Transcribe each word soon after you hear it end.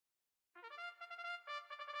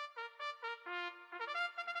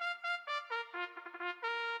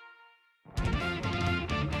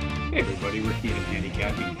Hey everybody, Rick Needham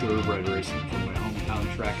handicapping thoroughbred racing from my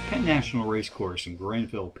hometown track, Penn National Race Course in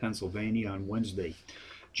Granville, Pennsylvania on Wednesday,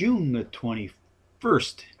 June the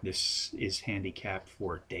 21st. This is handicapped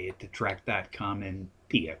for dayatthetrack.com and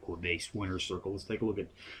the Equibase Winner Circle. Let's take a look at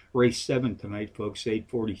race 7 tonight, folks,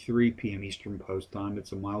 8:43 p.m. Eastern Post Time.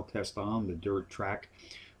 It's a mile test on the dirt track.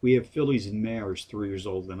 We have fillies and mares 3 years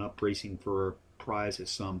old and up racing for a prize of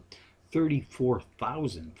some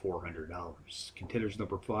 $34,400. Contenders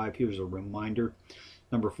number 5, here's a reminder.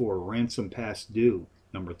 Number 4, Ransom Past Due.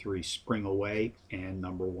 Number 3, Spring Away. And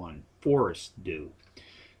number 1, Forest Due.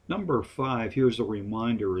 Number 5, here's a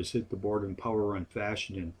reminder, is hit the board in power run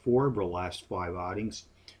fashion in 4 of the last 5 outings,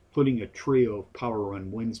 including a trio of power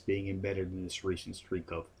run wins being embedded in this recent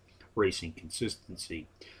streak of racing consistency.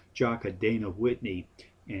 Jockey Dana Whitney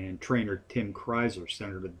and trainer Tim Kreiser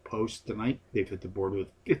centered at the post tonight. They've hit the board with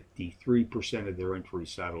 53% of their entry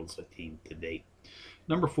saddles a team to date.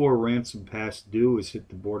 Number 4, Ransom Past Due, has hit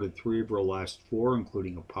the board in 3 of her last 4,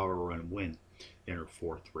 including a power run win in her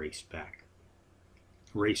 4th race back.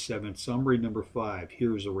 Race 7 summary. Number 5,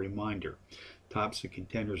 here's a reminder. Tops the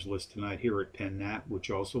contenders list tonight here at Penn Nat,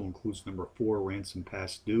 which also includes number 4, Ransom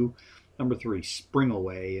Past Due, number 3, Spring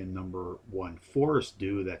Away, and number 1, Forest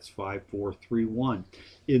Due. That's 5, 4, 3, 1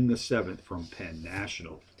 in the 7th from Penn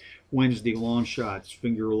National. Wednesday long shots,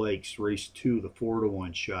 Finger Lakes, race 2, the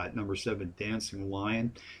 4-to-1 shot. Number 7, Dancing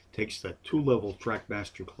Lion, takes the 2-level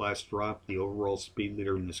Trackmaster class drop. The overall speed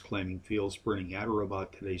leader in this claiming field, sprinting at or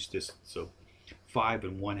about today's distance of 5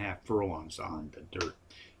 1/2 furlongs on the dirt.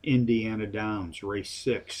 Indiana Downs, race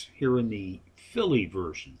 6, here in the filly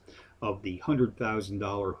version of the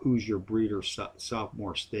 $100,000 Who's Your Breeder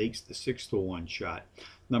Sophomore Stakes, the 6-to-1 shot.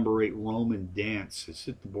 Number 8, Roman Dance, has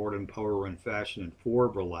hit the board in power run fashion in 4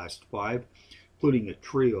 of her last 5, including a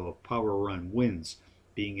trio of power run wins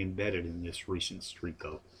being embedded in this recent streak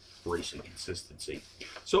of racing consistency.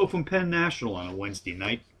 So from Penn National on a Wednesday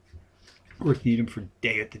night, Rick Needham for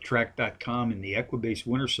dayatthetrack.com in the Equibase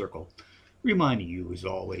Winner Circle, reminding you as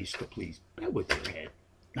always to please bet with your head,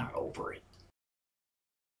 not over it.